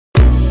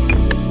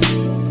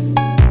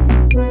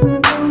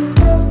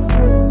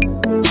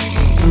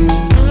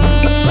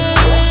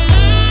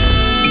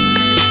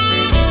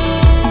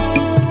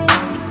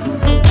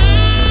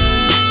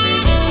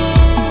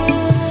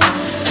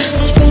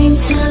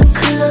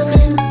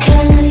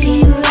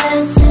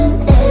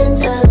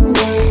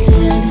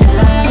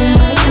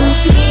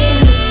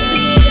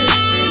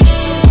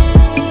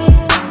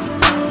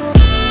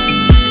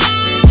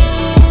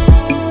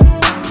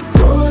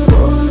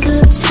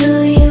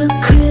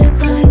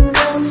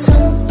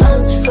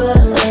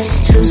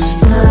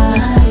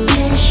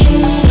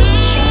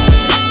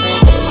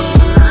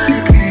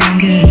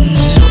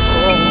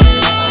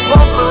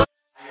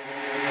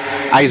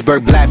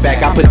Iceberg black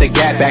back, I put the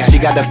gap back. She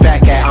got the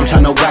fat cat, I'm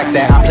tryna wax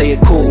that. I play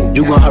it cool,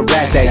 you gon'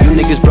 harass that. You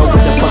niggas broke,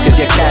 what the fuck is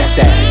your cash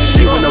at?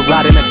 She wanna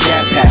ride in a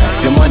scat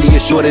pack. Your money is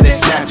shorter than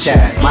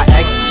Snapchat. My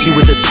ex, she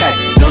was a test.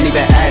 Don't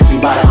even ask me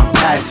about it, I'm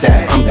past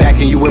that. I'm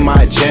backing you with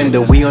my agenda.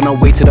 We on our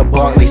way to the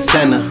Barclays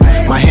Center.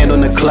 My hand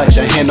on the clutch,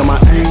 a hand on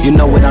my, you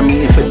know what I'm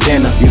eating for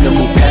dinner. You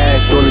done move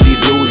past all of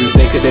these losers,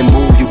 they couldn't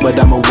move you, but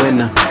I'm a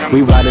winner.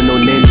 We riding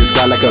on ninjas,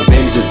 got like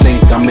Avengers,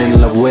 think I'm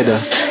in love with her.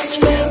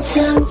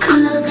 Springtime